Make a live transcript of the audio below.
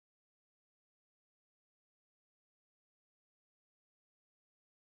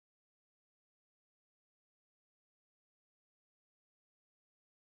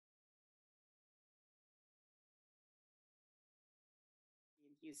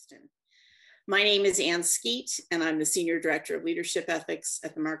Houston. My name is Ann Skeet, and I'm the Senior Director of Leadership Ethics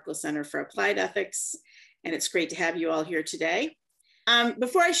at the Markkula Center for Applied Ethics, and it's great to have you all here today.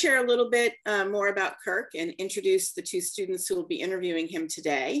 Before I share a little bit more about Kirk and introduce the two students who will be interviewing him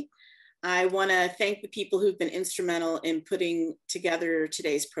today, I want to thank the people who've been instrumental in putting together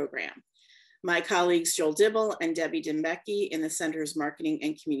today's program. My colleagues Joel Dibble and Debbie Dimbecki in the Center's Marketing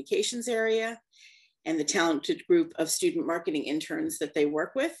and Communications area, and the talented group of student marketing interns that they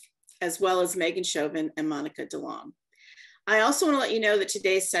work with, as well as Megan Chauvin and Monica DeLong. I also want to let you know that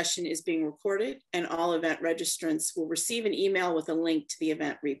today's session is being recorded and all event registrants will receive an email with a link to the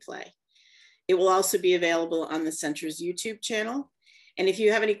event replay. It will also be available on the Center's YouTube channel. And if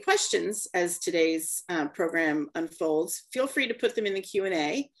you have any questions as today's program unfolds, feel free to put them in the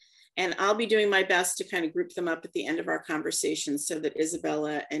Q&A, and I'll be doing my best to kind of group them up at the end of our conversation so that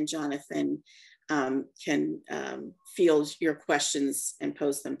Isabella and Jonathan can field your questions and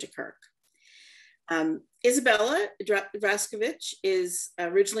pose them to Kirk. Isabella Draskovic is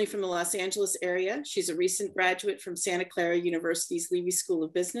originally from the Los Angeles area. She's a recent graduate from Santa Clara University's Levy School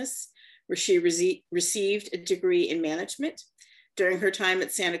of Business, where she received a degree in management. During her time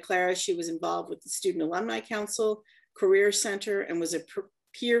at Santa Clara, she was involved with the Student Alumni Council, Career Center, and was a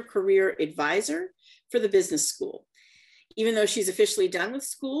peer career advisor for the business school. Even though she's officially done with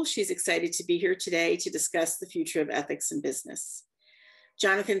school, she's excited to be here today to discuss the future of ethics in business.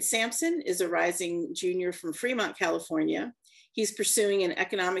 Jonathan Sampson is a rising junior from Fremont, California. He's pursuing an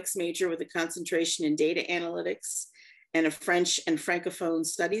economics major with a concentration in data analytics and a French and Francophone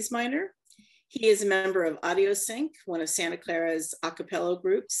studies minor. He is a member of AudioSync, one of Santa Clara's a cappella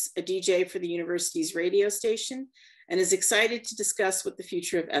groups, a DJ for the university's radio station, and is excited to discuss what the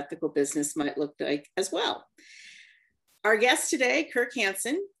future of ethical business might look like as well. Our guest today, Kirk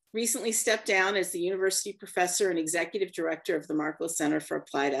Hanson, recently stepped down as the university professor and executive director of the Markkula Center for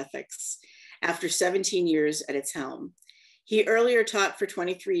Applied Ethics after 17 years at its helm. He earlier taught for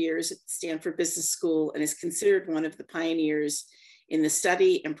 23 years at the Stanford Business School and is considered one of the pioneers in the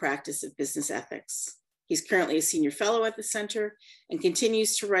study and practice of business ethics. He's currently a senior fellow at the center and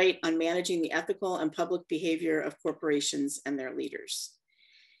continues to write on managing the ethical and public behavior of corporations and their leaders.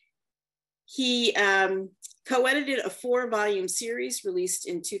 He co-edited a 4-volume series released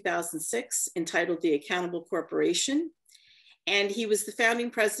in 2006 entitled The Accountable Corporation. And he was the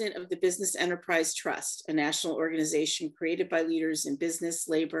founding president of the Business Enterprise Trust, a national organization created by leaders in business,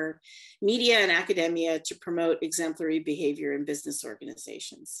 labor, media, and academia to promote exemplary behavior in business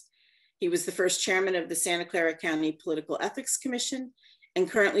organizations. He was the first chairman of the Santa Clara County Political Ethics Commission and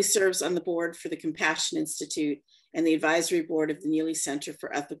currently serves on the board for the Compassion Institute and the advisory board of the Neely Center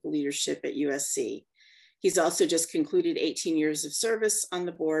for Ethical Leadership at USC. He's also just concluded 18 years of service on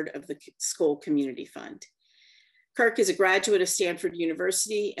the board of the Skoll Community Fund. Kirk is a graduate of Stanford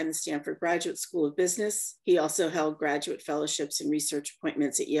University and the Stanford Graduate School of Business. He also held graduate fellowships and research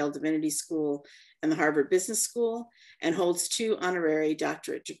appointments at Yale Divinity School and the Harvard Business School, and holds 2 honorary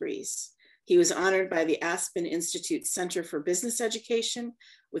doctorate degrees. He was honored by the Aspen Institute Center for Business Education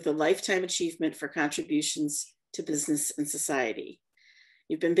with a Lifetime Achievement for contributions to business and society.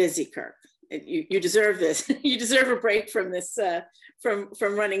 You've been busy, Kirk. You deserve this. You deserve a break from this, from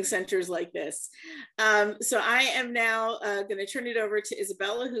running centers like this. So I am now going to turn it over to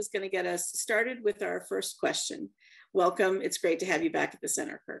Isabella, who's going to get us started with our first question. Welcome. It's great to have you back at the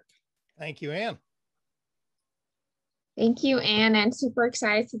center, Kirk. Thank you, Ann. Thank you, Ann, and super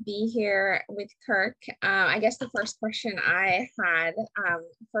excited to be here with Kirk. I guess the first question I had,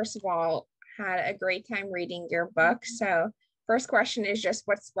 first of all, had a great time reading your book. So first question is just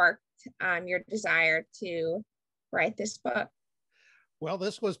what sparked your desire to write this book? Well,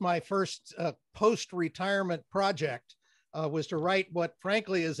 this was my first post-retirement project, was to write what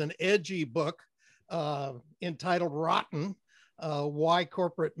frankly is an edgy book entitled Rotten, Why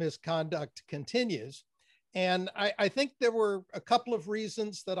Corporate Misconduct Continues. And I think there were a couple of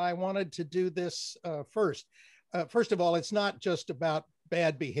reasons that I wanted to do this first. First of all, it's not just about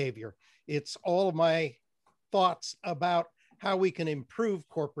bad behavior. It's all of my thoughts about how we can improve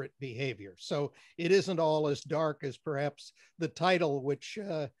corporate behavior. So it isn't all as dark as perhaps the title, which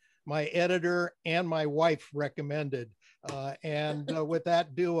my editor and my wife recommended. With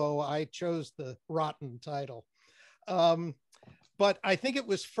that duo, I chose the Rotten title. But I think it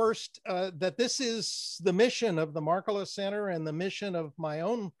was first that this is the mission of the Markkula Center, and the mission of my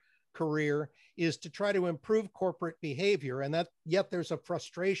own career is to try to improve corporate behavior. And that yet there's a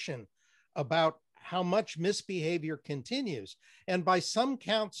frustration about how much misbehavior continues. And by some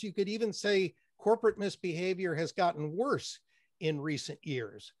counts, you could even say corporate misbehavior has gotten worse in recent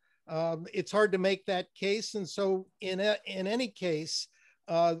years. It's hard to make that case. And so in any case,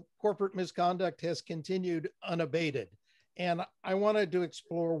 corporate misconduct has continued unabated. And I wanted to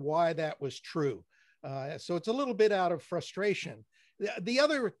explore why that was true. So it's a little bit out of frustration. The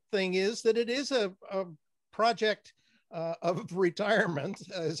other thing is that it is a project of retirement,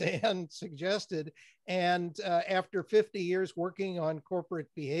 as Anne suggested. And after 50 years working on corporate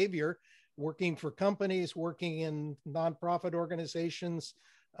behavior, working for companies, working in nonprofit organizations,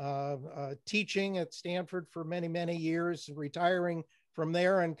 teaching at Stanford for many, many years, retiring from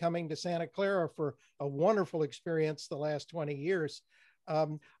there and coming to Santa Clara for a wonderful experience the last 20 years,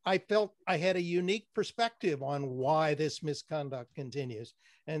 I felt I had a unique perspective on why this misconduct continues.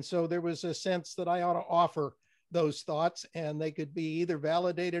 And so there was a sense that I ought to offer those thoughts, and they could be either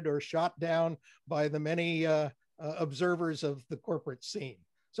validated or shot down by the many observers of the corporate scene.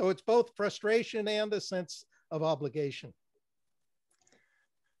 So it's both frustration and a sense of obligation.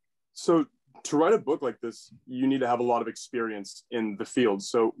 So to write a book like this, you need to have a lot of experience in the field.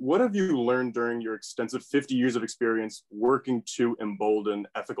 So what have you learned during your extensive 50 years of experience working to embolden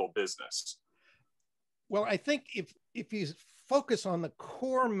ethical business? Well, I think if you focus on the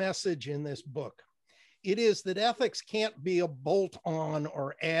core message in this book, it is that ethics can't be a bolt-on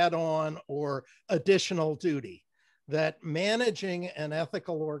or add-on or additional duty. That managing an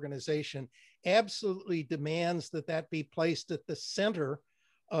ethical organization absolutely demands that that be placed at the center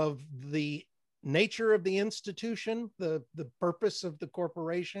of the nature of the institution, the purpose of the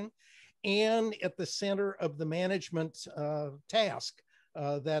corporation, and at the center of the management task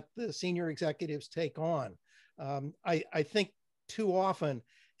that the senior executives take on. I think too often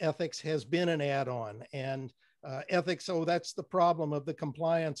ethics has been an add-on, and ethics, oh, that's the problem of the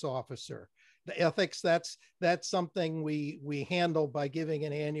compliance officer. The ethics, that's something we handle by giving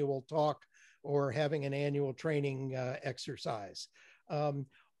an annual talk or having an annual training exercise.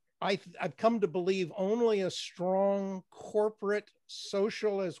 I've come to believe only a strong corporate,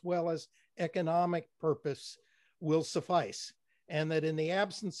 social, as well as economic purpose will suffice. And that in the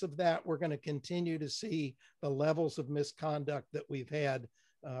absence of that, we're going to continue to see the levels of misconduct that we've had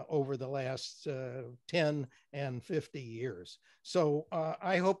over the last 10 and 50 years. So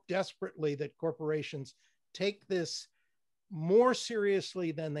I hope desperately that corporations take this more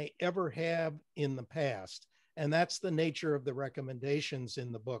seriously than they ever have in the past. And that's the nature of the recommendations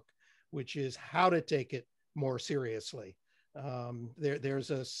in the book, which is how to take it more seriously.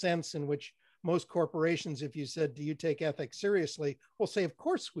 There's a sense in which most corporations, if you said, do you take ethics seriously? Will say, of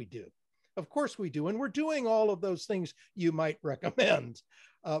course we do. Of course we do. And we're doing all of those things you might recommend.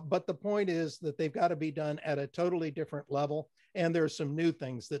 But the point is that they've got to be done at a totally different level. And there's some new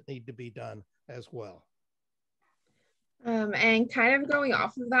things that need to be done as well. And kind of going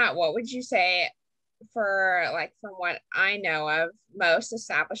off of that, what would you say from what I know of, most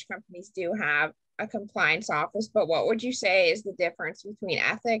established companies do have a compliance office, but what would you say is the difference between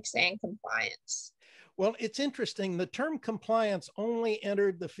ethics and compliance? Well, it's interesting. The term compliance only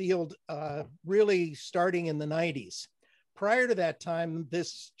entered the field really starting in the 90s. Prior to that time,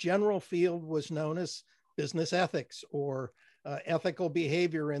 this general field was known as business ethics or ethical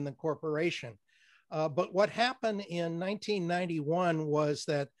behavior in the corporation. But what happened in 1991 was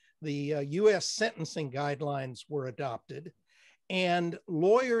that the US sentencing guidelines were adopted, and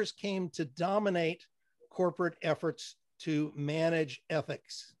lawyers came to dominate corporate efforts to manage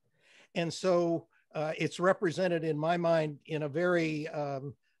ethics. And so it's represented in my mind in a very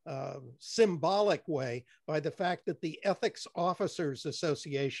symbolic way by the fact that the Ethics Officers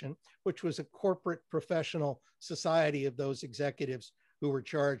Association, which was a corporate professional society of those executives who were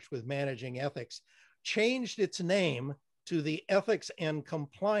charged with managing ethics, changed its name to the Ethics and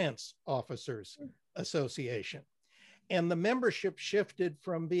Compliance Officers Association. And the membership shifted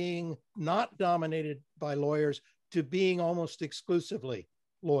from being not dominated by lawyers to being almost exclusively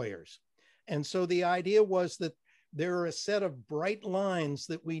lawyers. And so the idea was that there are a set of bright lines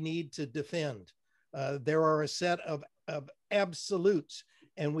that we need to defend. There are a set of absolutes,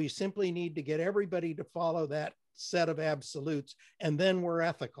 and we simply need to get everybody to follow that set of absolutes, and then we're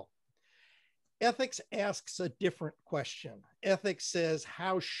ethical. Ethics asks a different question. Ethics says,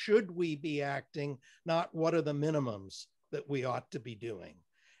 how should we be acting, not what are the minimums that we ought to be doing?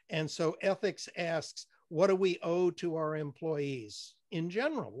 And so ethics asks, what do we owe to our employees? In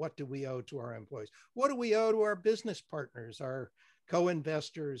general, what do we owe to our employees? What do we owe to our business partners, our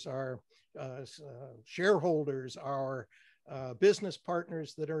co-investors, our shareholders, our business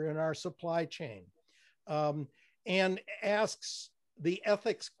partners that are in our supply chain? And asks the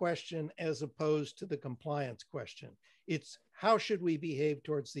ethics question as opposed to the compliance question. It's how should we behave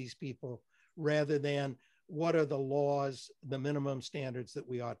towards these people rather than what are the laws, the minimum standards that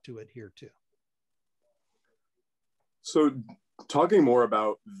we ought to adhere to. So Talking more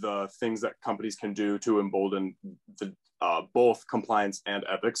about the things that companies can do to embolden the, both compliance and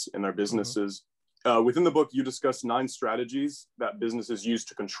ethics in their businesses. Within the book, you discuss 9 strategies that businesses use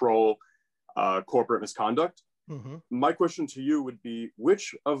to control corporate misconduct. My question to you would be,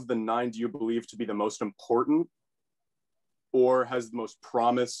 which of the 9 do you believe to be the most important or has the most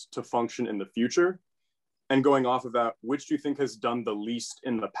promise to function in the future? And going off of that, which do you think has done the least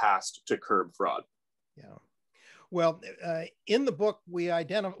in the past to curb fraud? Yeah. Well, in the book, we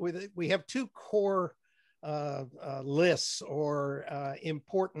have 2 core lists or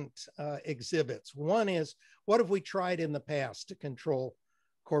important exhibits. One is, what have we tried in the past to control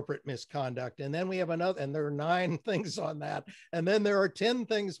corporate misconduct? And then we have another, and there are 9 things on that. And then there are 10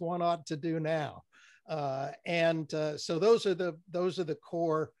 things one ought to do now. So those are the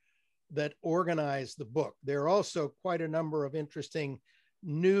core that organize the book. There are also quite a number of interesting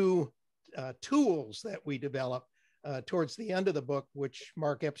new tools that we develop towards the end of the book, which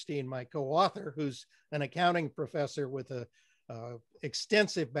Marc Epstein, my co-author, who's an accounting professor with a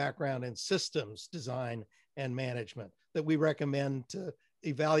extensive background in systems design and management, that we recommend to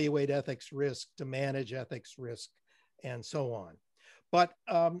evaluate ethics risk, to manage ethics risk, and so on. But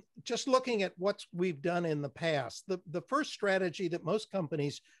just looking at what we've done in the past, the first strategy that most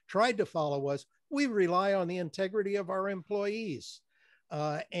companies tried to follow was, we rely on the integrity of our employees. We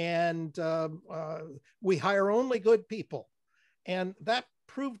hire only good people. And that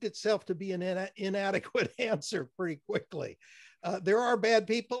proved itself to be an inadequate answer pretty quickly. There are bad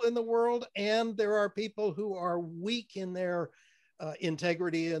people in the world, and there are people who are weak in their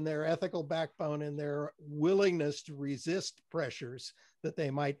integrity and their ethical backbone and their willingness to resist pressures that they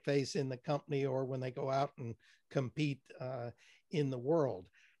might face in the company or when they go out and compete in the world.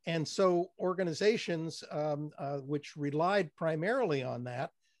 And so organizations which relied primarily on that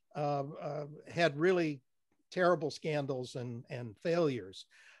had really terrible scandals and failures.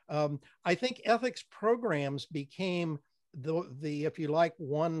 I think ethics programs became the, if you like,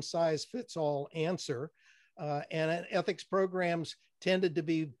 one size fits all answer. And ethics programs tended to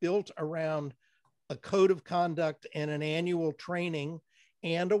be built around a code of conduct and an annual training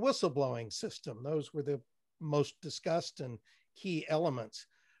and a whistleblowing system. Those were the most discussed and key elements.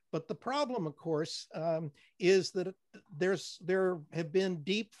 But the problem, of course, is that there have been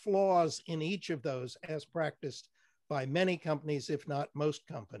deep flaws in each of those as practiced by many companies, if not most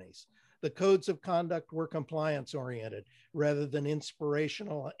companies. The codes of conduct were compliance oriented rather than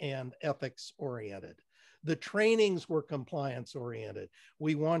inspirational and ethics oriented. The trainings were compliance oriented.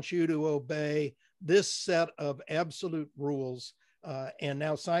 We want you to obey this set of absolute rules and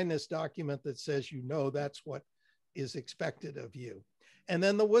now sign this document that says, you know, that's what is expected of you. And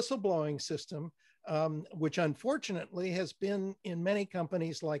then the whistleblowing system, which unfortunately has been in many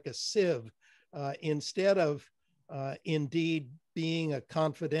companies like a sieve, instead of indeed being a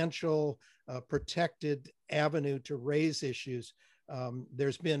confidential, protected avenue to raise issues.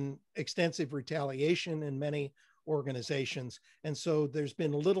 There's been extensive retaliation in many organizations. And so there's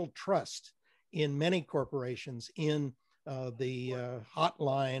been little trust in many corporations in the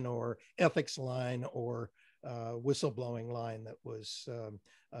hotline or ethics line or whistleblowing line that was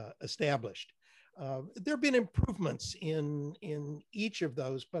established. There have been improvements in each of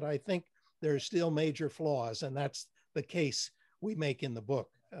those, but I think there's still major flaws, and that's the case we make in the book.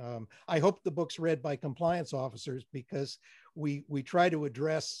 I hope the book's read by compliance officers because we try to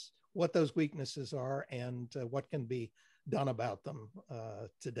address what those weaknesses are and what can be done about them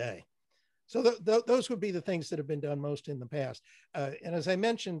today. So those would be the things that have been done most in the past. And as I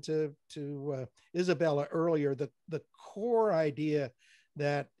mentioned to Isabella earlier, the core idea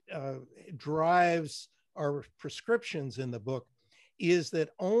that drives our prescriptions in the book is that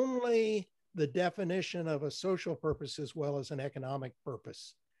only the definition of a social purpose as well as an economic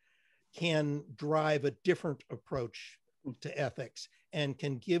purpose can drive a different approach to ethics and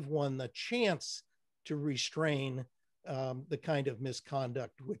can give one the chance to restrain the kind of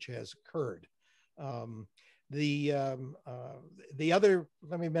misconduct which has occurred. The other,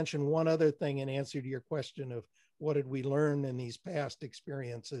 let me mention one other thing in answer to your question of what did we learn in these past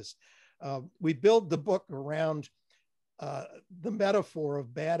experiences. We build the book around the metaphor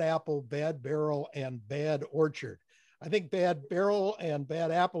of bad apple, bad barrel, and bad orchard. I think bad barrel and bad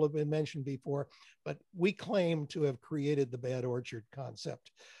apple have been mentioned before, but we claim to have created the bad orchard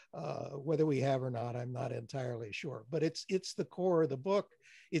concept. Whether we have or not, I'm not entirely sure, but it's the core of the book.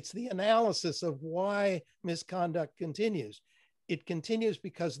 It's the analysis of why misconduct continues. It continues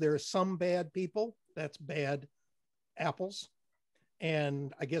because there are some bad people, that's bad apples.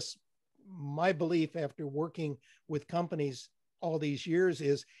 And I guess my belief after working with companies all these years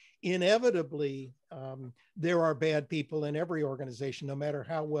is inevitably, there are bad people in every organization, no matter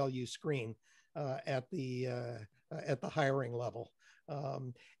how well you screen at the hiring level.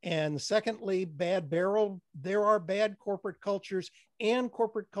 And secondly, there are bad corporate cultures, and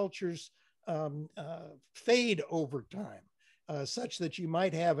corporate cultures fade over time, such that you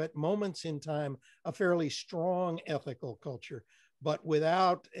might have at moments in time a fairly strong ethical culture, but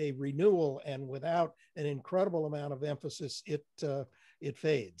without a renewal and without an incredible amount of emphasis, it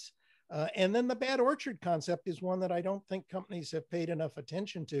fades. And then the bad orchard concept is one that I don't think companies have paid enough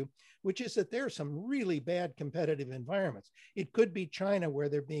attention to, which is that there are some really bad competitive environments. It could be China, where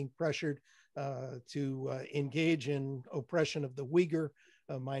they're being pressured to engage in oppression of the Uyghur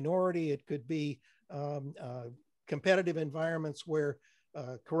minority. It could be competitive environments where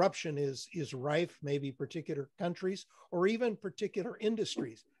corruption is rife, maybe particular countries or even particular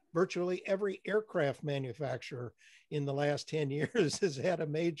industries. Virtually every aircraft manufacturer in the last 10 years has had a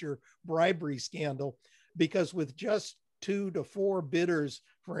major bribery scandal, because with just 2 to 4 bidders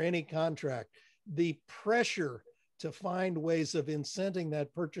for any contract, the pressure to find ways of incenting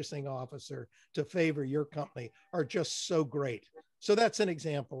that purchasing officer to favor your company are just so great. So that's an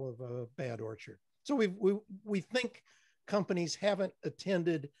example of a bad orchard. So we think companies haven't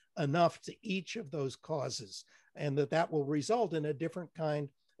attended enough to each of those causes, and that will result in a different kind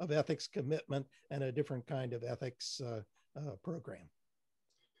of ethics commitment and a different kind of ethics program.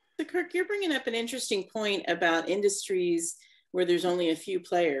 So Kirk, you're bringing up an interesting point about industries where there's only a few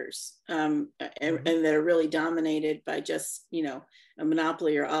players and that are really dominated by just, a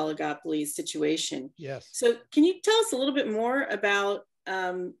monopoly or oligopoly situation. Yes. So can you tell us a little bit more about,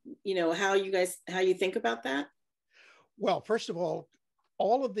 how you think about that? Well, first of all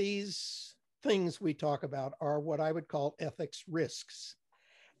of these things we talk about are what I would call ethics risks.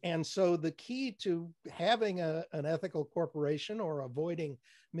 And so the key to having an ethical corporation or avoiding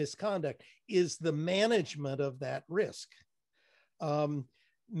misconduct is the management of that risk.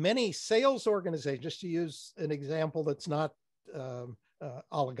 Many sales organizations, just to use an example that's not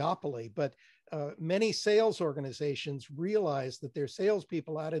oligopoly, but many sales organizations realize that their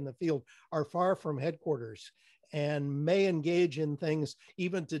salespeople out in the field are far from headquarters and may engage in things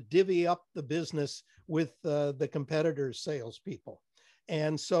even to divvy up the business with the competitors' salespeople.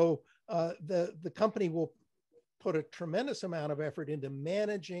 And so the company will put a tremendous amount of effort into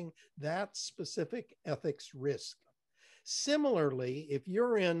managing that specific ethics risk. Similarly, if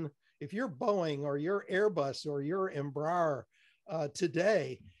you're Boeing or you're Airbus or you're Embraer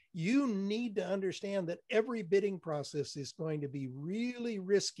today, you need to understand that every bidding process is going to be really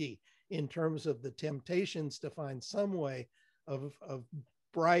risky in terms of the temptations to find some way of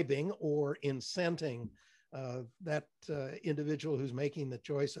bribing or incenting that individual who's making the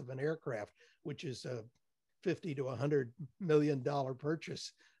choice of an aircraft, which is a $50 to $100 million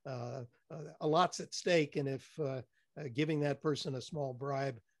purchase. A lot's at stake, and if giving that person a small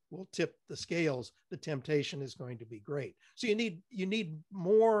bribe will tip the scales, the temptation is going to be great. So you need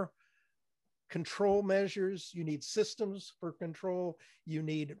more control measures, you need systems for control, you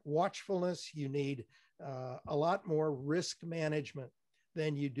need watchfulness, you need a lot more risk management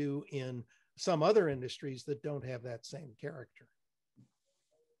than you do in some other industries that don't have that same character.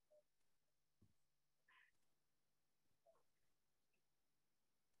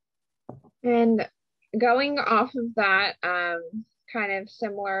 And going off of that kind of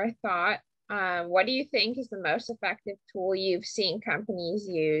similar thought, what do you think is the most effective tool you've seen companies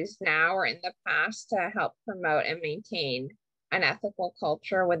use now or in the past to help promote and maintain an ethical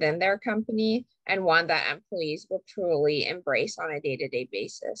culture within their company, and one that employees will truly embrace on a day-to-day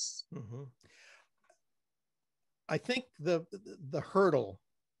basis? Mm-hmm. I think the hurdle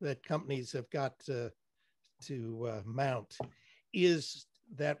that companies have got to mount is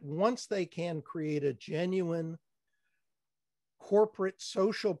that once they can create a genuine corporate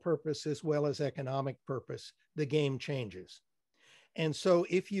social purpose as well as economic purpose, the game changes. And so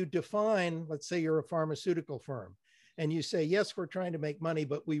if you define, let's say you're a pharmaceutical firm, and you say, yes, we're trying to make money,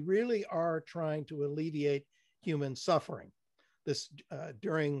 but we really are trying to alleviate human suffering. This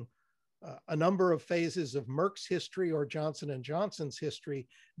during a number of phases of Merck's history or Johnson & Johnson's history,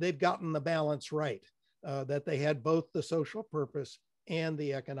 they've gotten the balance right, that they had both the social purpose and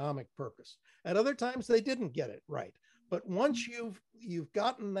the economic purpose. At other times, they didn't get it right. But once you've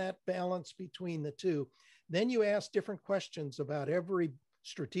gotten that balance between the two, then you ask different questions about every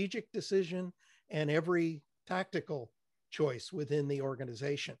strategic decision and every tactical choice within the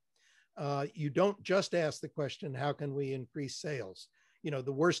organization. You don't just ask the question, how can we increase sales?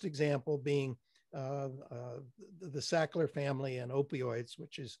 The worst example being the Sackler family and opioids,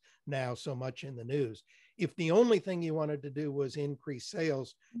 which is now so much in the news. If the only thing you wanted to do was increase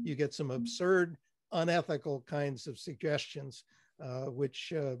sales, you get some absurd, unethical kinds of suggestions,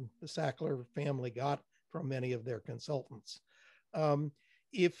 which the Sackler family got from many of their consultants. But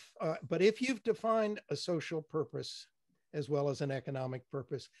if you've defined a social purpose as well as an economic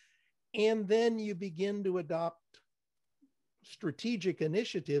purpose, and then you begin to adopt strategic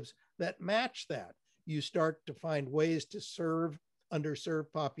initiatives that match that, you start to find ways to serve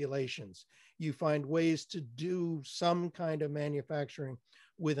underserved populations. You find ways to do some kind of manufacturing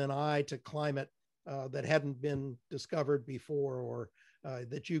with an eye to climate that hadn't been discovered before, or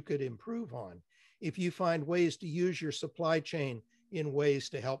that you could improve on. If you find ways to use your supply chain in ways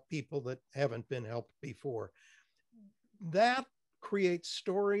to help people that haven't been helped before, that creates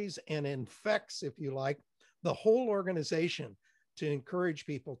stories and infects, if you like, the whole organization to encourage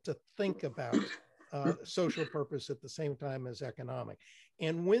people to think about social purpose at the same time as economic.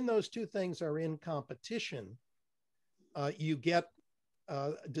 And when those two things are in competition, you get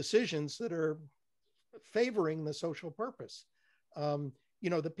decisions that are favoring the social purpose. You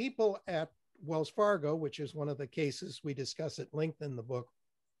know, the people at Wells Fargo, which is one of the cases we discuss at length in the book,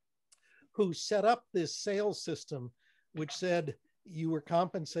 who set up this sales system, which said you were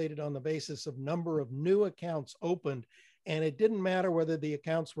compensated on the basis of number of new accounts opened, and it didn't matter whether the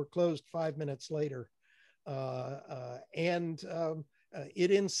accounts were closed 5 minutes later. It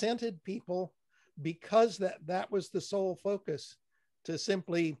incented people, because that was the sole focus, to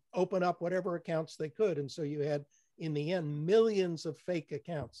simply open up whatever accounts they could. And so you had, in the end, millions of fake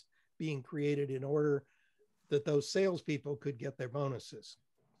accounts being created in order that those salespeople could get their bonuses.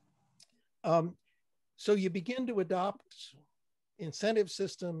 So you begin to adopt incentive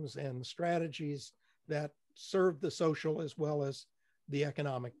systems and strategies that serve the social as well as the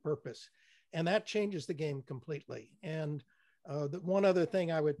economic purpose. And that changes the game completely. And the one other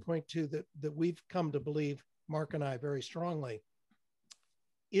thing I would point to that we've come to believe, Marc and I, very strongly,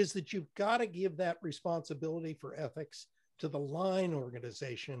 is that you've got to give that responsibility for ethics to the line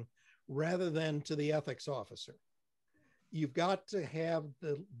organization rather than to the ethics officer. You've got to have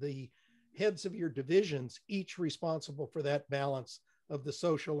the heads of your divisions each responsible for that balance of the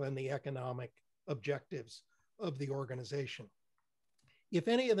social and the economic objectives of the organization. If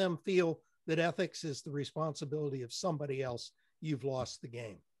any of them feel that ethics is the responsibility of somebody else, you've lost the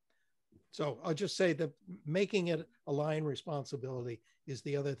game. So I'll just say that making it a line responsibility is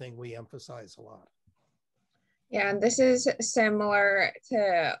the other thing we emphasize a lot. Yeah, and this is similar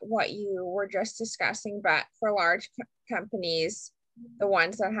to what you were just discussing, but for large companies, the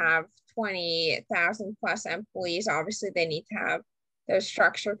ones that have 20,000 plus employees, obviously they need to have those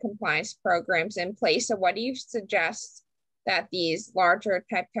structured compliance programs in place. So what do you suggest that these larger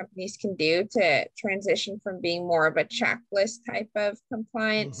type companies can do to transition from being more of a checklist type of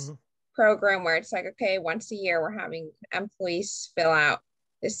compliance program, where it's like, okay, once a year we're having employees fill out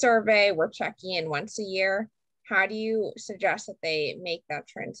this survey, we're checking in once a year? How do you suggest that they make that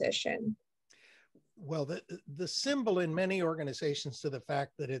transition? Well, the symbol in many organizations to the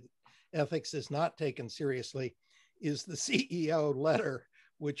fact that ethics is not taken seriously is the CEO letter,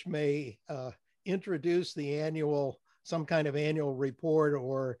 which may introduce the some kind of annual report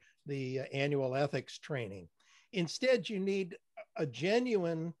or the annual ethics training. Instead, you need a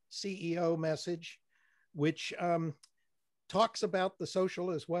genuine CEO message, which talks about the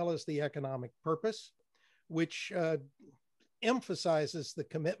social as well as the economic purpose, which emphasizes the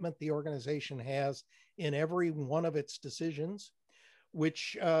commitment the organization has in every one of its decisions,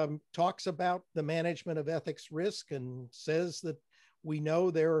 which talks about the management of ethics risk and says that we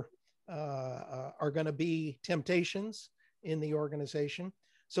know there are going to be temptations in the organization.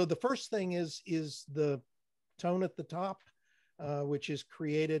 So the first thing is the tone at the top, which is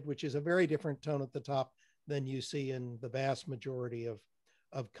a very different tone at the top than you see in the vast majority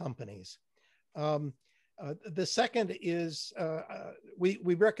of companies. The second is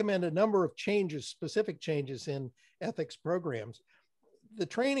we recommend a number of changes, specific changes in ethics programs. The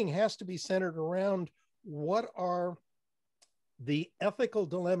training has to be centered around what are the ethical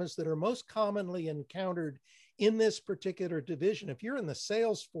dilemmas that are most commonly encountered in this particular division. If you're in the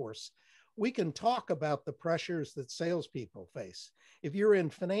sales force, we can talk about the pressures that salespeople face. If you're in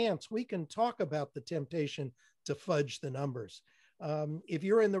finance, we can talk about the temptation to fudge the numbers. If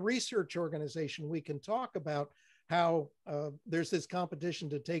you're in the research organization, we can talk about how there's this competition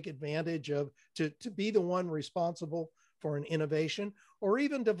to take advantage of, to be the one responsible for an innovation, or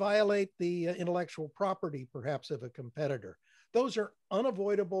even to violate the intellectual property, perhaps, of a competitor. those are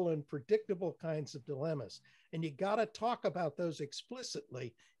unavoidable and predictable kinds of dilemmas. And you got to talk about those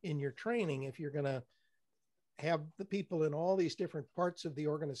explicitly in your training if you're going to have the people in all these different parts of the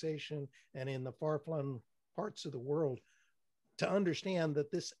organization and in the far-flung parts of the world to understand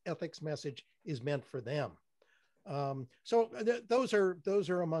that this ethics message is meant for them. Those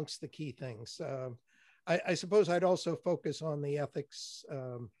are amongst the key things. I suppose I'd also focus on the ethics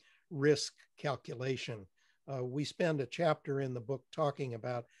risk calculation. We spend a chapter in the book talking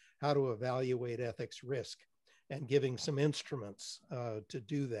about how to evaluate ethics risk and giving some instruments to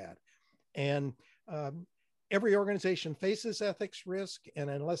do that. And every organization faces ethics risk, and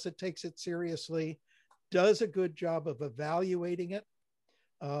unless it takes it seriously, does a good job of evaluating it,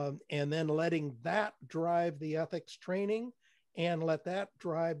 and then letting that drive the ethics training and let that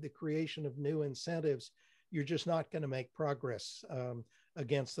drive the creation of new incentives, you're just not going to make progress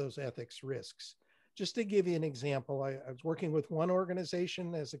against those ethics risks. Just to give you an example, I was working with one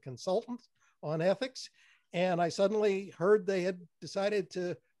organization as a consultant on ethics, and I suddenly heard they had decided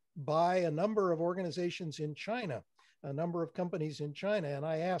to buy a number of organizations in China, a number of companies in China. And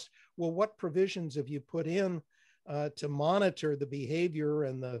I asked, well, what provisions have you put in to monitor the behavior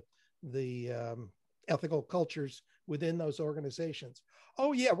and the ethical cultures within those organizations?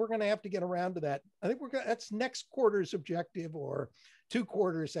 Oh yeah, we're going to have to get around to that. I think that's next quarter's objective or 2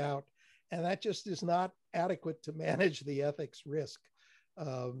 quarters out. And that just is not adequate to manage the ethics risk.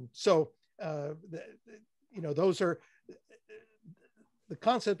 Those are, the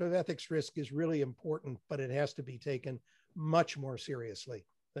concept of ethics risk is really important, but it has to be taken much more seriously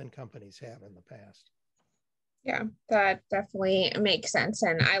than companies have in the past. Yeah, that definitely makes sense.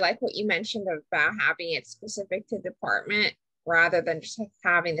 And I like what you mentioned about having it specific to department rather than just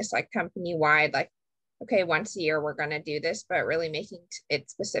having this like company-wide, like, okay, once a year we're going to do this, but really making it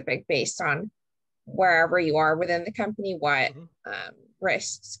specific based on wherever you are within the company, what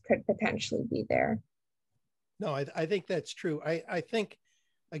risks could potentially be there. No, I think that's true. I think,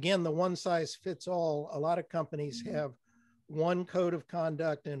 again, the one size fits all, a lot of companies have one code of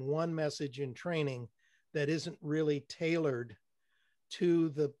conduct and one message in training that isn't really tailored to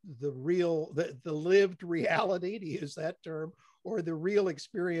the lived reality, to use that term, or the real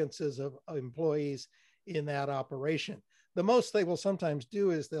experiences of employees in that operation. The most they will sometimes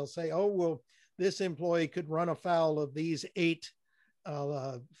do is they'll say, oh, well, this employee could run afoul of these 8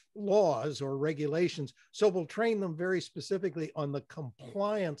 laws or regulations. So we'll train them very specifically on the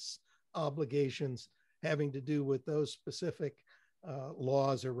compliance obligations having to do with those specific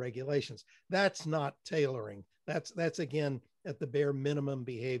laws or regulations. That's not tailoring. That's again at the bare minimum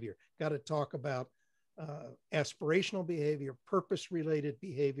behavior. Got to talk about aspirational behavior, purpose-related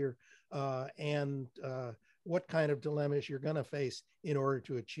behavior, and what kind of dilemmas you're going to face in order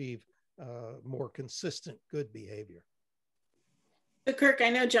to achieve more consistent good behavior. So Kirk, I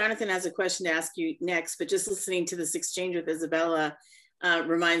know Jonathan has a question to ask you next, but just listening to this exchange with Isabella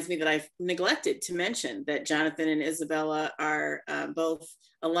reminds me that I've neglected to mention that Jonathan and Isabella are both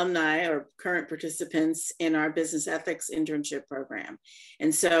alumni or current participants in our business ethics internship program.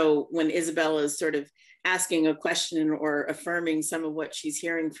 And so when Isabella is sort of asking a question or affirming some of what she's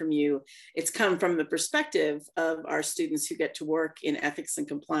hearing from you, it's come from the perspective of our students who get to work in ethics and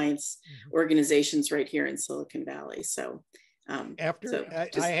compliance organizations right here in Silicon Valley. So I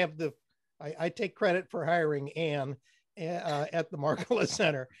take credit for hiring Anne at the Markkula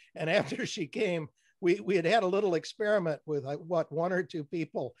Center. And after she came, we had a little experiment with 1 or 2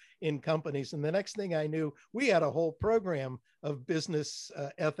 people in companies. And the next thing I knew, we had a whole program of business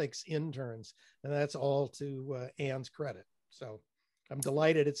ethics interns. And that's all to Anne's credit. So I'm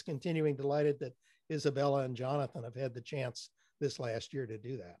delighted. It's continuing delighted that Isabella and Jonathan have had the chance this last year to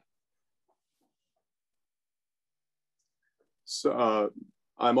do that. So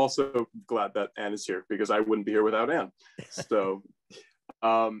I'm also glad that Anne is here because I wouldn't be here without Anne. So,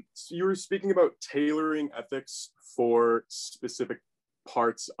 so you were speaking about tailoring ethics for specific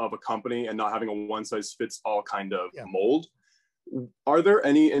parts of a company and not having a one-size-fits-all kind of mold. Are there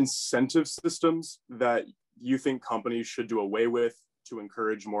any incentive systems that you think companies should do away with to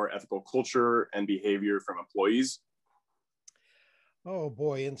encourage more ethical culture and behavior from employees? Oh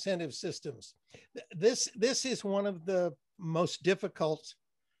boy, incentive systems. This is one of the most difficult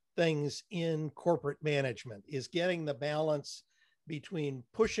things in corporate management, is getting the balance between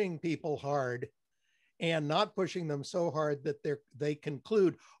pushing people hard and not pushing them so hard that they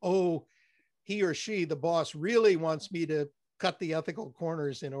conclude, oh, he or she, the boss, really wants me to cut the ethical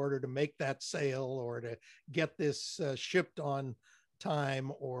corners in order to make that sale or to get this shipped on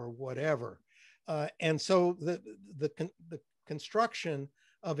time or whatever. And so the construction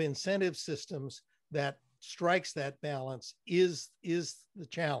of incentive systems that strikes that balance is the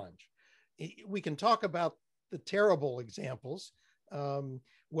challenge. We can talk about the terrible examples.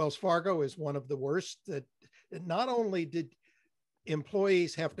 Wells Fargo is one of the worst. That not only did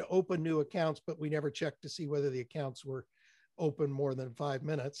employees have to open new accounts, but we never checked to see whether the accounts were open more than 5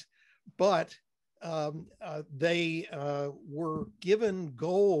 minutes, but they were given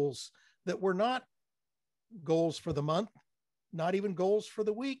goals that were not goals for the month, not even goals for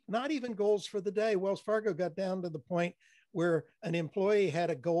the week, not even goals for the day. Wells Fargo got down to the point where an employee had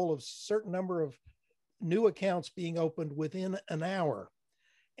a goal of a certain number of new accounts being opened within an hour.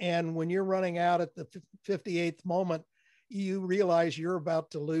 And when you're running out at the 58th moment, you realize you're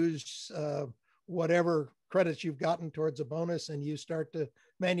about to lose whatever credits you've gotten towards a bonus, and you start to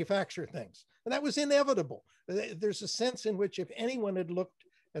manufacture things. And that was inevitable. There's a sense in which if anyone had looked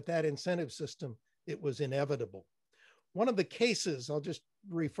at that incentive system, it was inevitable. One of the cases, I'll just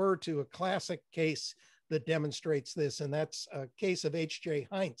refer to a classic case that demonstrates this, and that's a case of H.J.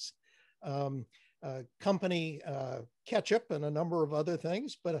 Heinz. Company ketchup and a number of other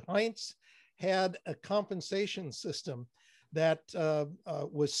things, but Heinz had a compensation system that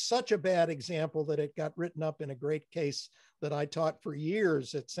was such a bad example that it got written up in a great case that I taught for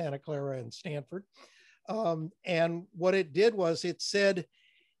years at Santa Clara and Stanford. And what it did was it said,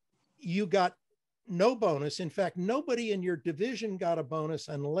 you got no bonus. In fact, nobody in your division got a bonus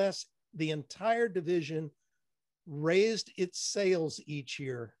unless the entire division raised its sales each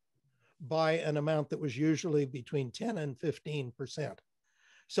year by an amount that was usually between 10 and 15%.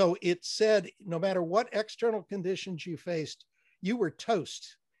 So it said, no matter what external conditions you faced, you were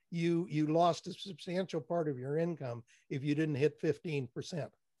toast. You lost a substantial part of your income if you didn't hit 15%.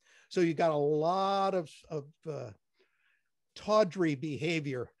 So you got a lot of tawdry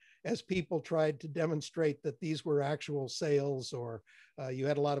behavior as people tried to demonstrate that these were actual sales, or you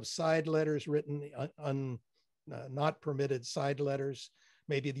had a lot of side letters written, not permitted side letters.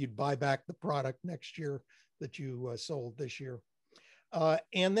 Maybe you'd buy back the product next year that you sold this year.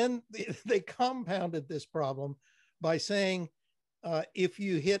 And then they compounded this problem by saying, if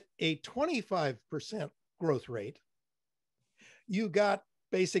you hit a 25% growth rate, you got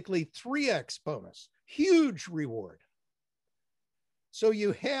basically 3x bonus, huge reward. So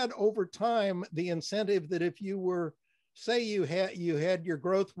you had over time the incentive that if you were, say you had your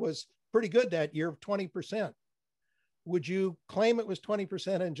growth was pretty good that year of 20%. Would you claim it was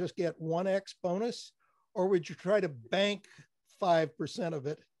 20% and just get 1x bonus? Or would you try to bank 5% of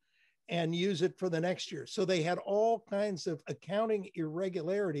it and use it for the next year? So they had all kinds of accounting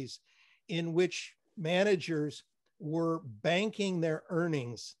irregularities in which managers were banking their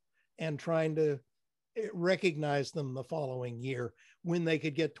earnings and trying to recognize them the following year when they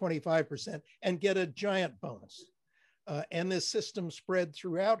could get 25% and get a giant bonus. And this system spread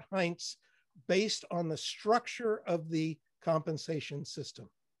throughout Heinz based on the structure of the compensation system.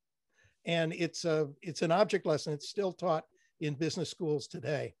 And it's an object lesson. It's still taught in business schools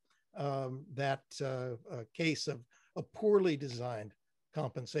today, that case of a poorly designed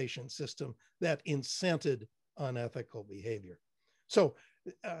compensation system that incented unethical behavior. So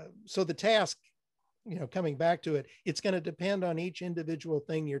the task, coming back to it, it's going to depend on each individual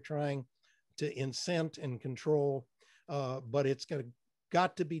thing you're trying to incent and control, but it's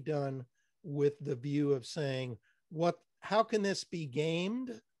got to be done with the view of saying, how can this be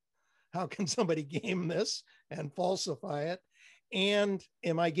gamed? How can somebody game this and falsify it? And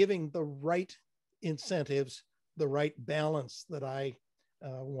am I giving the right incentives, the right balance that I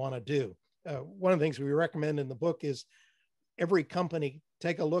want to do? One of the things we recommend in the book is every company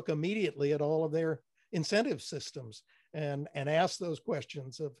take a look immediately at all of their incentive systems and ask those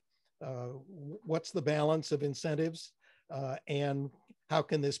questions of what's the balance of incentives and how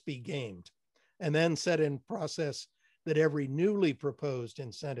can this be gamed? And then set in process that every newly proposed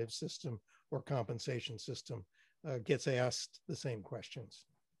incentive system or compensation system gets asked the same questions.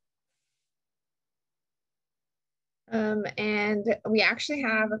 And we actually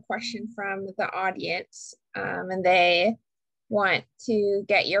have a question from the audience, and they want to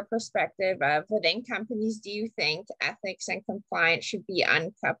get your perspective of, within companies, do you think ethics and compliance should be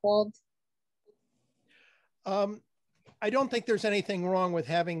uncoupled? I don't think there's anything wrong with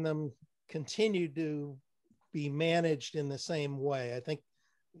having them continue to be managed in the same way. I think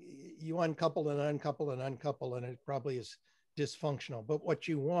you uncouple and uncouple and uncouple, and it probably is dysfunctional. But what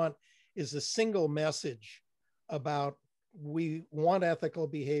you want is a single message about, we want ethical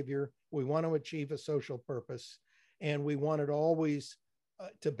behavior, we want to achieve a social purpose, and we want it always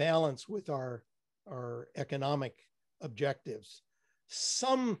to balance with our economic objectives.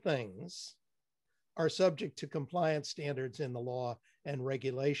 Some things are subject to compliance standards in the law and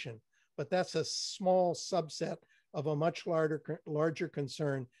regulation, but that's a small subset of a much larger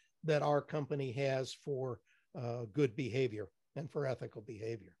concern that our company has for good behavior and for ethical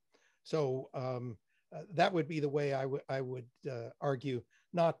behavior. So that would be the way I would argue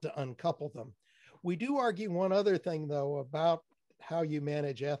not to uncouple them. We do argue one other thing, though, about how you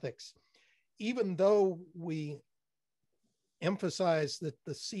manage ethics. Even though we emphasize that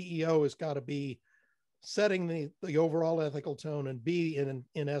the CEO has got to be setting the overall ethical tone and be,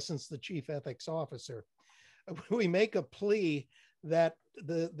 in essence, the chief ethics officer, we make a plea that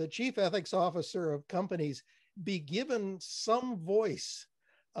the chief ethics officer of companies be given some voice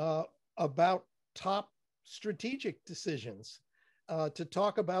about top strategic decisions, to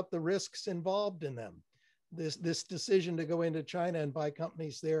talk about the risks involved in them. This decision to go into China and buy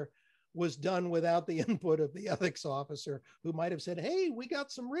companies there was done without the input of the ethics officer, who might have said, hey, we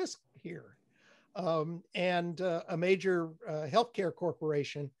got some risk here. And a major healthcare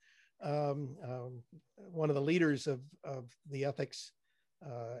corporation, one of the leaders of the Ethics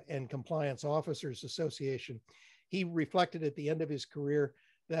and Compliance Officers Association, he reflected at the end of his career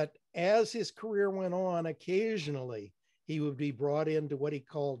that as his career went on, occasionally he would be brought into what he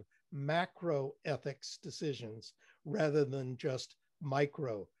called macro ethics decisions rather than just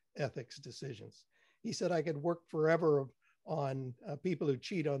micro ethics decisions. He said, I could work forever on people who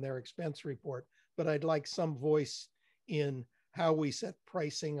cheat on their expense report, but I'd like some voice in how we set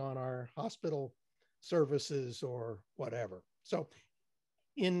pricing on our hospital services or whatever. So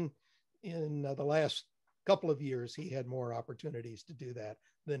in the last couple of years, he had more opportunities to do that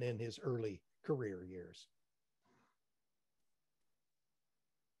than in his early career years.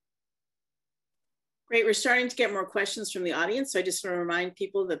 Great, we're starting to get more questions from the audience. So I just want to remind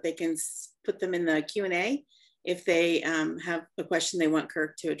people that they can put them in the Q&A if they have a question they want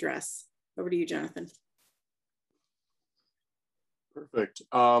Kirk to address. Over to you, Jonathan. Perfect.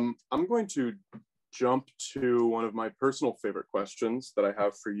 I'm going to jump to one of my personal favorite questions that I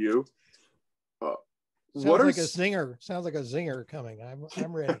have for you. Sounds like a zinger. Sounds like a zinger coming.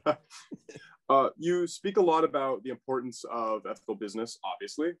 I'm ready. You speak a lot about the importance of ethical business,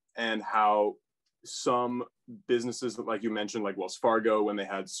 obviously, and how some businesses, like you mentioned, like Wells Fargo, when they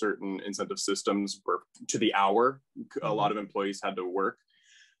had certain incentive systems, were to the hour. Mm-hmm. A lot of employees had to work.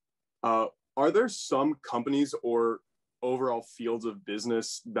 Are there some companies or overall fields of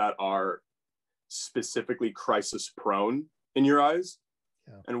business that are specifically crisis prone in your eyes?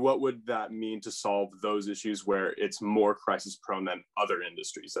 Yeah. And what would that mean to solve those issues where it's more crisis prone than other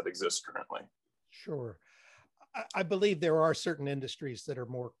industries that exist currently? Sure. I believe there are certain industries that are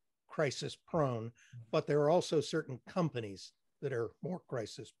more crisis prone, but there are also certain companies that are more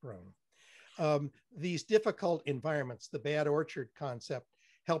crisis prone. These difficult environments, the bad orchard concept,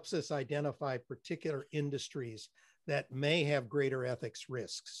 helps us identify particular industries that may have greater ethics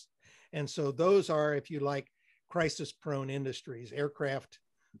risks. And so those are, if you like, crisis prone industries. Aircraft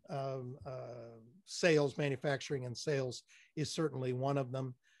sales, manufacturing and sales is certainly one of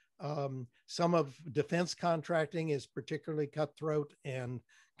them. Some of defense contracting is particularly cutthroat and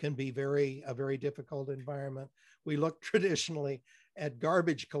can be a very difficult environment. We look traditionally at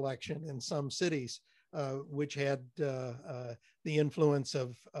garbage collection in some cities, which had the influence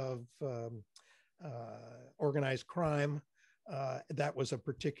of organized crime. That was a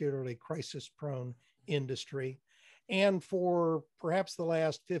particularly crisis-prone industry. And for perhaps the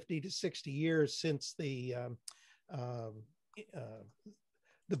last 50 to 60 years since the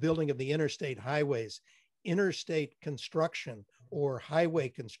building of the interstate highways, interstate construction or highway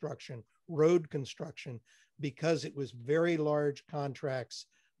construction, road construction, because it was very large contracts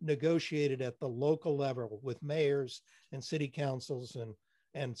negotiated at the local level with mayors and city councils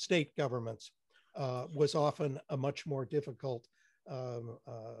and state governments, was often a much more difficult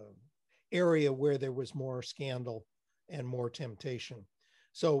area where there was more scandal and more temptation.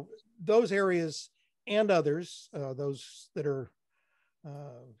 So those areas and others, those that are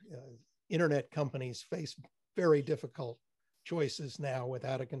internet companies, face very difficult choices now with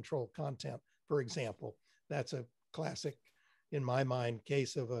out of control content, for example. That's a classic, in my mind,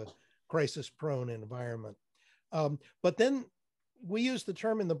 case of a crisis prone environment. But then we use the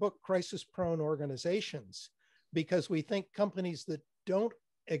term in the book crisis prone organizations because we think companies that don't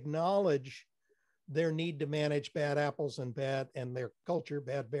acknowledge their need to manage bad apples and their culture,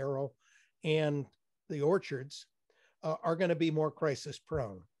 bad barrel, and the orchards are going to be more crisis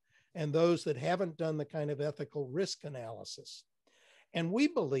prone. And those that haven't done the kind of ethical risk analysis. And we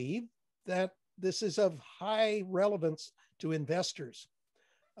believe that this is of high relevance to investors.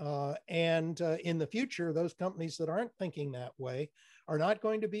 In the future, those companies that aren't thinking that way are not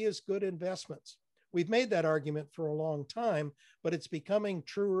going to be as good investments. We've made that argument for a long time, but it's becoming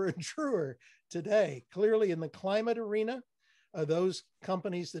truer and truer today. Clearly in the climate arena, those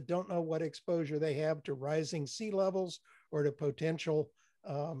companies that don't know what exposure they have to rising sea levels or to potential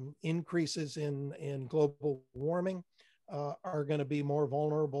increases in global warming are going to be more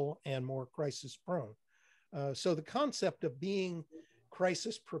vulnerable and more crisis prone. So the concept of being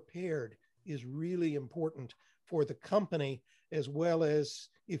crisis prepared is really important for the company, as well as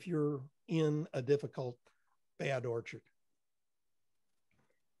if you're in a difficult, bad orchard.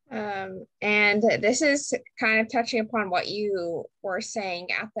 And this is kind of touching upon what you were saying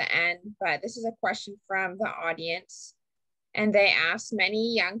at the end, but this is a question from the audience. And they asked,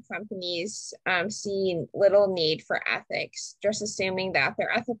 many young companies see little need for ethics, just assuming that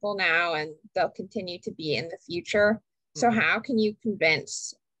they're ethical now and they'll continue to be in the future. So how can you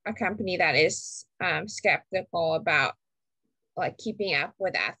convince a company that is skeptical about like keeping up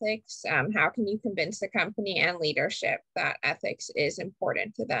with ethics? How can you convince the company and leadership that ethics is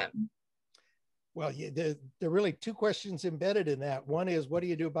important to them? Well, there are really two questions embedded in that. One is, what do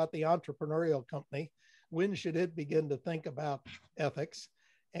you do about the entrepreneurial company? When should it begin to think about ethics?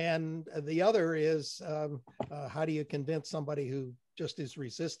 And the other is, how do you convince somebody who just is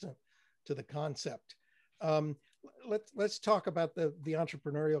resistant to the concept? Let's talk about the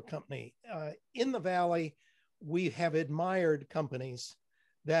entrepreneurial company. In the Valley, we have admired companies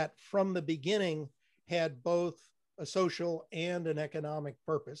that from the beginning had both a social and an economic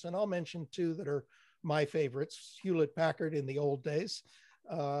purpose. And I'll mention two that are my favorites: Hewlett-Packard in the old days,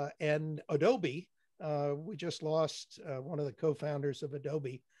 and Adobe. We just lost one of the co-founders of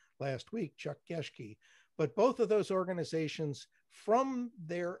Adobe last week, Chuck Geschke. But both of those organizations, from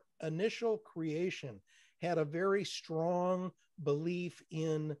their initial creation, had a very strong belief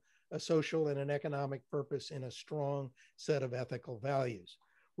in a social and an economic purpose in a strong set of ethical values.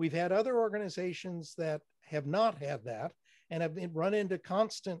 We've had other organizations that have not had that and have run into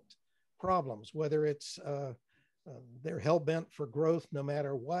constant problems, whether it's they're hell-bent for growth no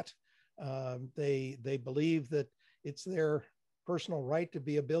matter what. They believe that it's their personal right to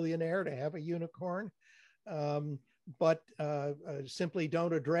be a billionaire, to have a unicorn, but simply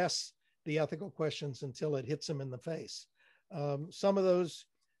don't address the ethical questions until it hits them in the face. Some of those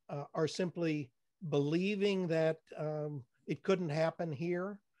are simply believing that it couldn't happen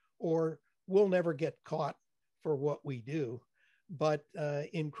here, or we'll never get caught for what we do. But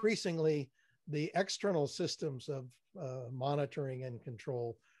increasingly, the external systems of monitoring and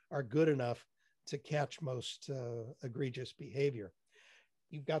control are good enough to catch most egregious behavior.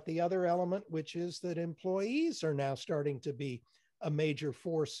 You've got the other element, which is that employees are now starting to be a major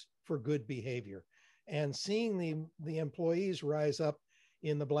force for good behavior. And seeing the employees rise up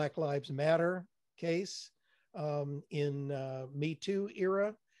in the Black Lives Matter case, in Me Too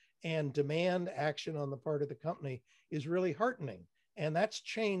era, and demand action on the part of the company is really heartening. And that's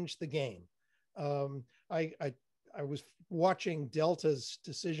changed the game. I was watching Delta's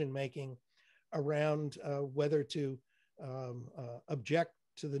decision-making around whether to object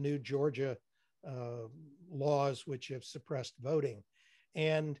to the new Georgia laws, which have suppressed voting.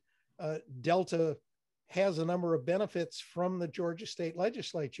 And Delta has a number of benefits from the Georgia state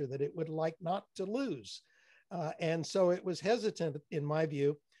legislature that it would like not to lose. And so it was hesitant, in my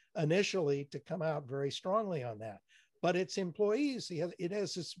view, initially to come out very strongly on that. But its employees, it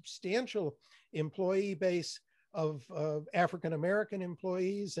has a substantial employee base of African-American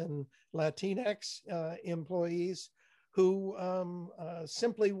employees and Latinx employees who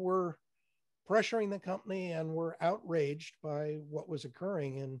simply were pressuring the company and were outraged by what was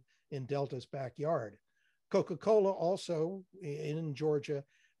occurring in Delta's backyard. Coca-Cola also in Georgia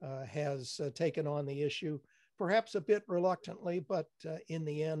has taken on the issue, perhaps a bit reluctantly, but in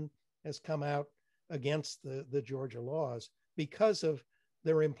the end has come out against the Georgia laws because of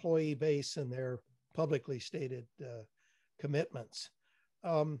their employee base and their publicly stated commitments.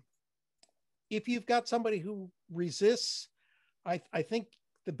 If you've got somebody who resists, I think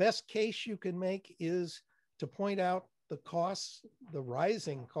the best case you can make is to point out the costs, the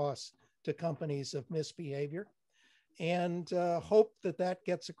rising costs to companies of misbehavior, and hope that that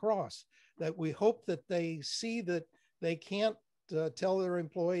gets across. That we hope that they see that they can't tell their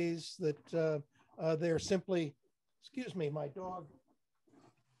employees that they're simply, excuse me, my dog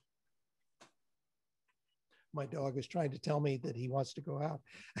is trying to tell me that he wants to go out.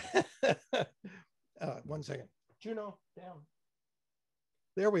 1 second. Juno, down.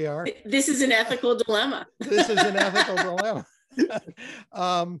 There we are. This is an ethical dilemma. This is an ethical dilemma.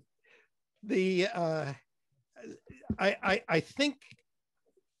 I think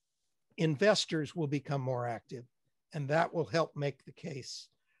investors will become more active, and that will help make the case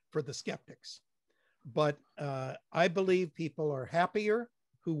for the skeptics. But I believe people are happier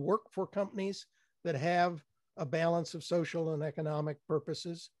who work for companies that have a balance of social and economic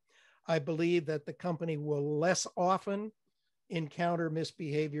purposes. I believe that the company will less often encounter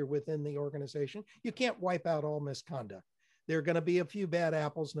misbehavior within the organization. You can't wipe out all misconduct. There are going to be a few bad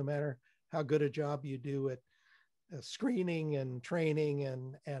apples, no matter how good a job you do at screening and training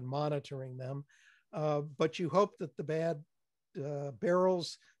and monitoring them. But you hope that the bad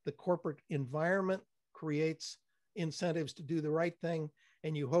barrels, the corporate environment creates incentives to do the right thing.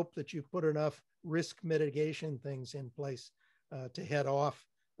 And you hope that you've put enough risk mitigation things in place to head off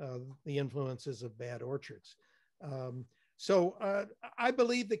the influences of bad orchards. So I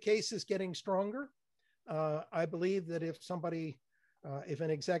believe the case is getting stronger. I believe that if somebody, if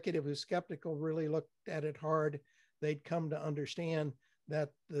an executive who's skeptical really looked at it hard, they'd come to understand that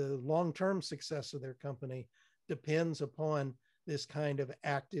the long-term success of their company depends upon this kind of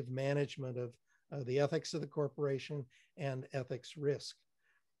active management of the ethics of the corporation and ethics risk.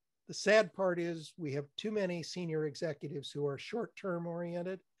 The sad part is we have too many senior executives who are short-term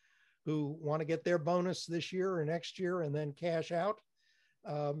oriented, who want to get their bonus this year or next year and then cash out,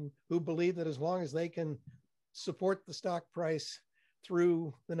 who believe that as long as they can support the stock price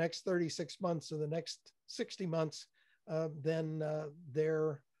through the next 36 months or the next 60 months, then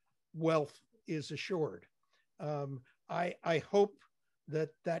their wealth is assured. I hope that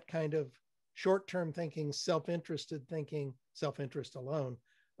that kind of short-term thinking, self-interested thinking, self-interest alone,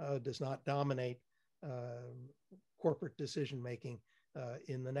 does not dominate corporate decision-making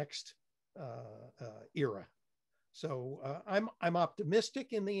in the next era. So I'm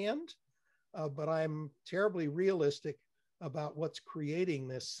optimistic in the end, but I'm terribly realistic about what's creating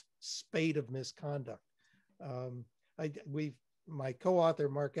this spate of misconduct. My co-author,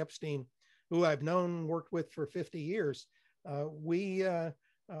 Marc Epstein, who I've known, worked with for 50 years, we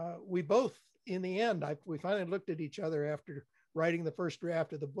both, in the end, we finally looked at each other after writing the first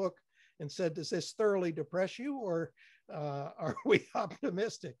draft of the book and said, does this thoroughly depress you, or are we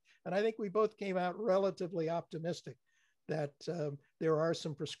optimistic? And I think we both came out relatively optimistic that there are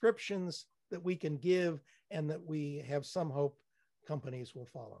some prescriptions that we can give and that we have some hope companies will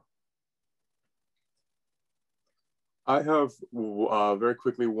follow. I have very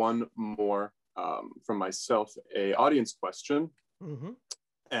quickly one more from myself, a audience question. Mm-hmm.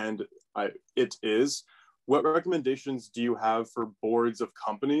 And it is, what recommendations do you have for boards of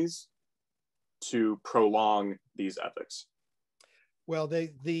companies to prolong these ethics? Well,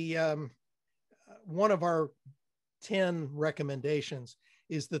 one of our 10 recommendations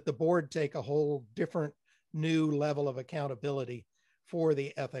is that the board take a whole different new level of accountability for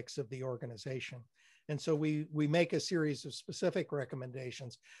the ethics of the organization. And so we make a series of specific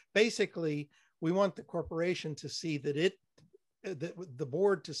recommendations. Basically, we want the corporation to see that the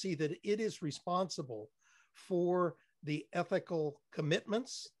board to see that it is responsible for the ethical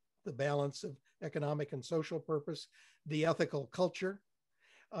commitments, the balance of economic and social purpose, the ethical culture,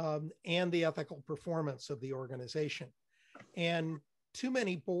 and the ethical performance of the organization. And too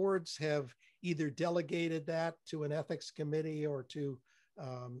many boards have either delegated that to an ethics committee or to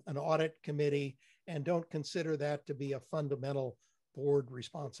an audit committee and don't consider that to be a fundamental board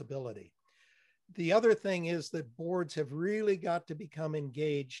responsibility. The other thing is that boards have really got to become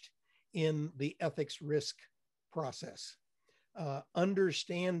engaged in the ethics risk process,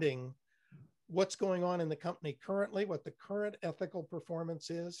 understanding what's going on in the company currently, what the current ethical performance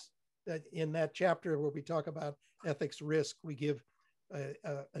is. That in that chapter where we talk about ethics risk, we give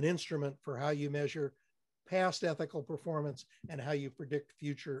an instrument for how you measure past ethical performance and how you predict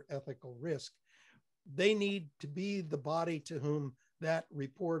future ethical risk. They need to be the body to whom that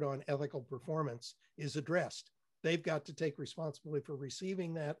report on ethical performance is addressed. They've got to take responsibility for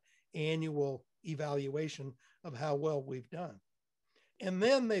receiving that annual evaluation of how well we've done. And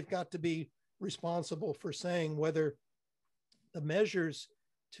then they've got to be responsible for saying whether the measures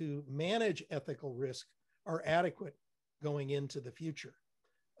to manage ethical risk are adequate going into the future.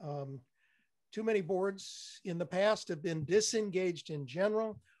 Too many boards in the past have been disengaged in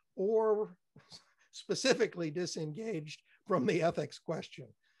general or specifically disengaged from the ethics question.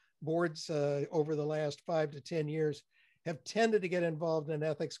 Boards over the last 5 to 10 years have tended to get involved in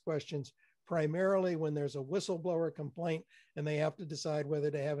ethics questions primarily when there's a whistleblower complaint and they have to decide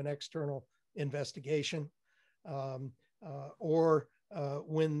whether to have an external investigation or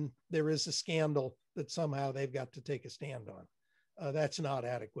when there is a scandal that somehow they've got to take a stand on. That's not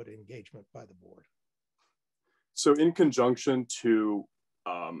adequate engagement by the board. So in conjunction to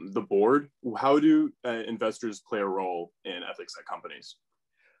the board, how do investors play a role in ethics at companies?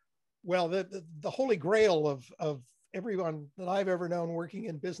 Well, the holy grail of everyone that I've ever known working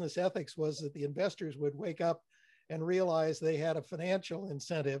in business ethics was that the investors would wake up and realize they had a financial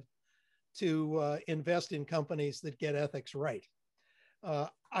incentive to invest in companies that get ethics right.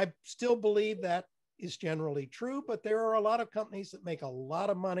 I still believe that is generally true, but there are a lot of companies that make a lot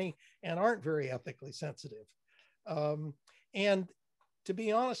of money and aren't very ethically sensitive. And to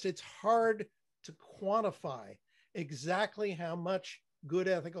be honest, it's hard to quantify exactly how much good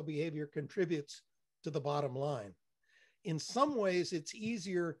ethical behavior contributes to the bottom line. In some ways, it's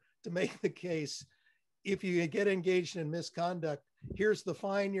easier to make the case if you get engaged in misconduct, here's the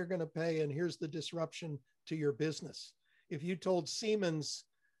fine you're going to pay and here's the disruption to your business. If you told Siemens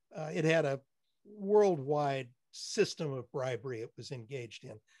it had a worldwide system of bribery it was engaged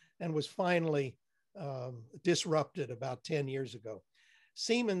in and was finally disrupted about 10 years ago,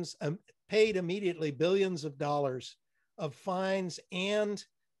 Siemens paid immediately billions of dollars of fines and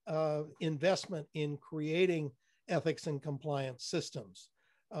investment in creating ethics and compliance systems.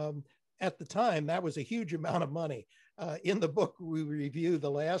 At the time, that was a huge amount of money. In the book, we review the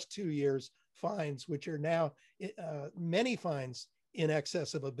last 2 years' fines, which are now many fines in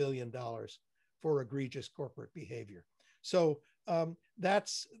excess of $1 billion for egregious corporate behavior. So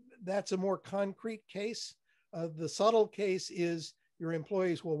that's a more concrete case. The subtle case is your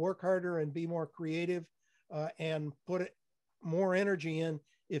employees will work harder and be more creative and put more energy in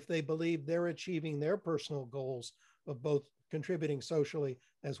if they believe they're achieving their personal goals of both contributing socially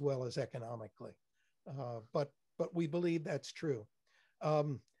as well as economically. But we believe that's true.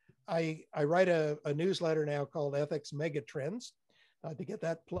 I write a newsletter now called Ethics Megatrends to get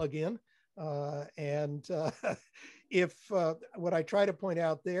that plug in. If what I try to point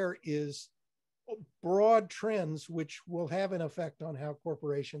out there is broad trends which will have an effect on how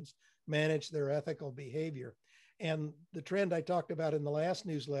corporations manage their ethical behavior. And the trend I talked about in the last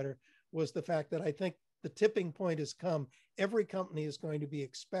newsletter was the fact that I think the tipping point has come. Every company is going to be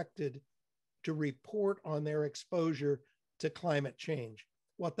expected to report on their exposure to climate change,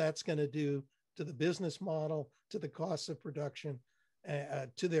 what that's going to do to the business model, to the costs of production,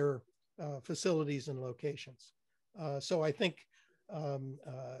 to their facilities and locations. So I think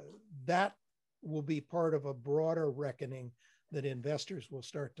that will be part of a broader reckoning that investors will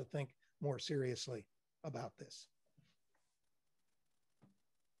start to think more seriously about this.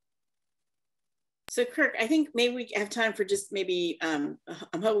 So Kirk, I think maybe we have time for just maybe, I'm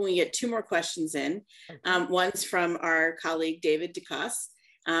hoping we get 2 more questions in. Okay. One's from our colleague, David DeCoste,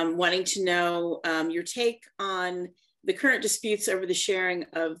 wanting to know your take on the current disputes over the sharing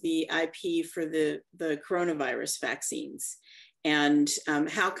of the IP for the coronavirus vaccines and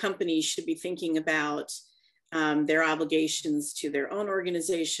how companies should be thinking about their obligations to their own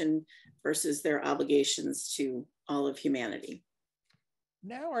organization versus their obligations to all of humanity.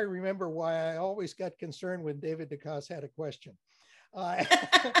 Now I remember why I always got concerned when David DeCoste had a question.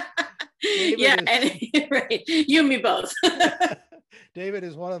 Yeah, and right, you and me both. David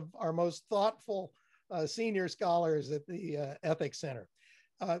is one of our most thoughtful senior scholars at the Ethics Center.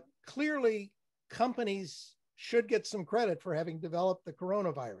 Clearly, companies should get some credit for having developed the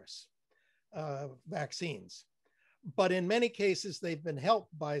coronavirus vaccines. But in many cases, they've been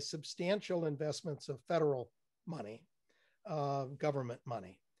helped by substantial investments of federal money, government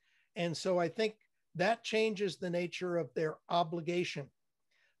money. And so I think that changes the nature of their obligation.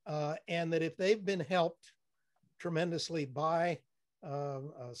 And that if they've been helped tremendously by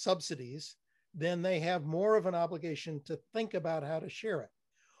subsidies, then they have more of an obligation to think about how to share it.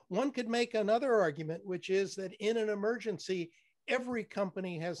 One could make another argument, which is that in an emergency, every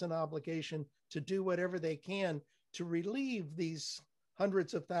company has an obligation to do whatever they can to relieve these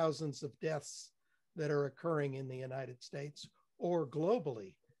hundreds of thousands of deaths that are occurring in the United States or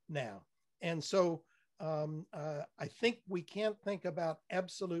globally now. And so I think we can't think about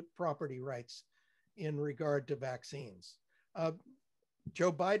absolute property rights in regard to vaccines.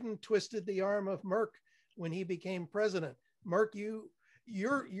 Joe Biden twisted the arm of Merck when he became president. Merck,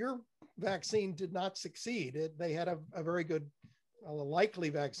 your vaccine did not succeed. They had a very good, likely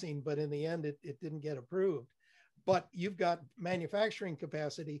vaccine, but in the end, it didn't get approved. But you've got manufacturing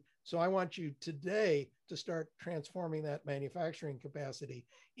capacity. So I want you today to start transforming that manufacturing capacity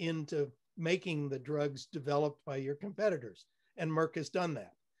into making the drugs developed by your competitors. And Merck has done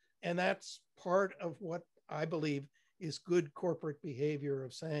that. And that's part of what I believe is good corporate behavior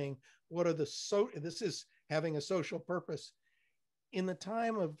of saying, what are this is having a social purpose. In the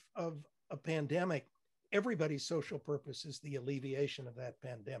time of a pandemic, everybody's social purpose is the alleviation of that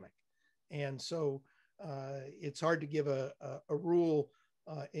pandemic. And so it's hard to give a rule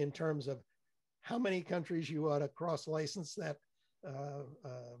in terms of how many countries you ought to cross-license that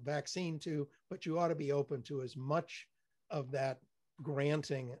vaccine to, but you ought to be open to as much of that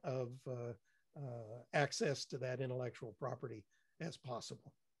granting of access to that intellectual property as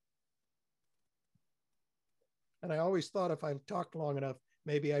possible. And I always thought if I talked long enough,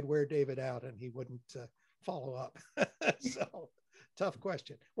 maybe I'd wear David out and he wouldn't follow up. So tough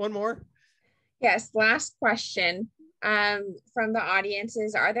question. One more? Yes, last question from the audience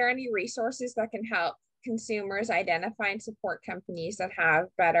is, are there any resources that can help consumers identify and support companies that have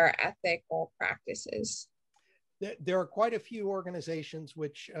better ethical practices? There are quite a few organizations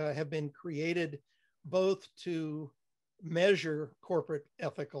which have been created both to measure corporate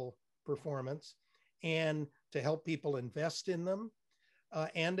ethical performance and to help people invest in them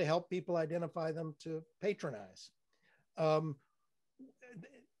and to help people identify them to patronize.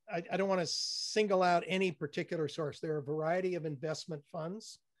 I don't want to single out any particular source. There are a variety of investment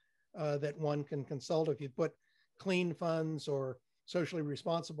funds that one can consult. If you put clean funds or socially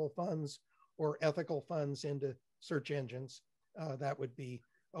responsible funds or ethical funds into search engines, that would be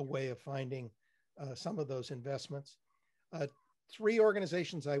a way of finding some of those investments. Three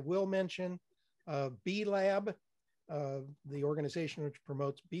organizations I will mention: B Lab, the organization which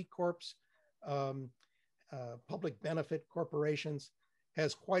promotes B Corps, public benefit corporations,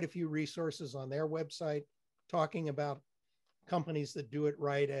 has quite a few resources on their website talking about companies that do it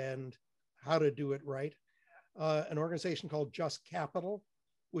right and how to do it right. An organization called Just Capital,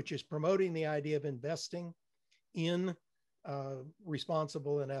 which is promoting the idea of investing in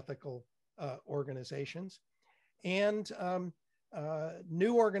responsible and ethical organizations. And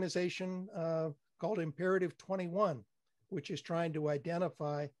new organization called Imperative 21, which is trying to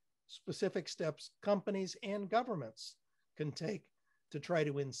identify specific steps companies and governments can take to try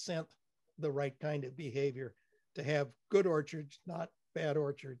to incent the right kind of behavior, to have good orchards, not bad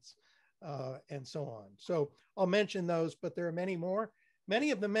orchards, and so on. So I'll mention those, but there are many more,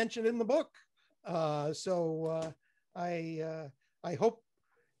 many of them mentioned in the book. I hope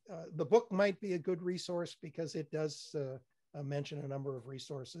the book might be a good resource because it does mention a number of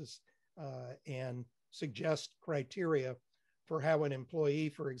resources and suggest criteria for how an employee,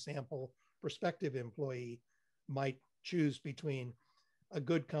 for example, prospective employee, might choose between a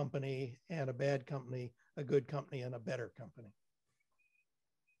good company and a bad company, a good company and a better company.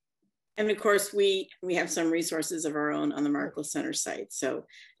 And of course, we have some resources of our own on the Markkula Center site. So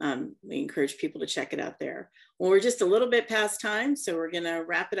we encourage people to check it out there. Well, we're just a little bit past time, so we're going to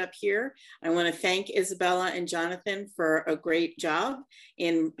wrap it up here. I want to thank Isabella and Jonathan for a great job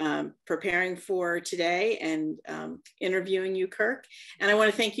in preparing for today and interviewing you, Kirk. And I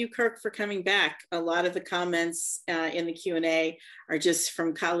want to thank you, Kirk, for coming back. A lot of the comments in the Q&A are just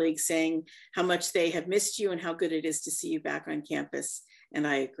from colleagues saying how much they have missed you and how good it is to see you back on campus. And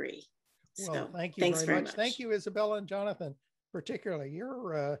I agree. Well, so, thank you very much. Thank you, Isabella and Jonathan, particularly.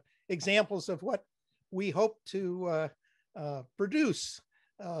 You're examples of what we hope to produce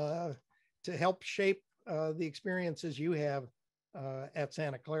to help shape the experiences you have at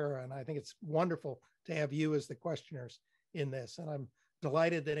Santa Clara. And I think it's wonderful to have you as the questioners in this. And I'm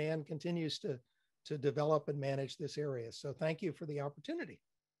delighted that Anne continues to develop and manage this area. So thank you for the opportunity.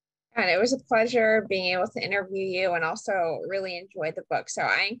 And it was a pleasure being able to interview you and also really enjoyed the book. So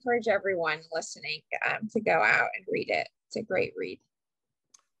I encourage everyone listening to go out and read it. It's a great read.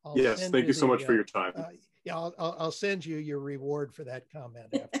 Yes, thank you so much for your time. Yeah, I'll send you your reward for that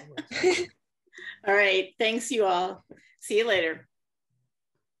comment afterwards. All right, thanks you all. See you later.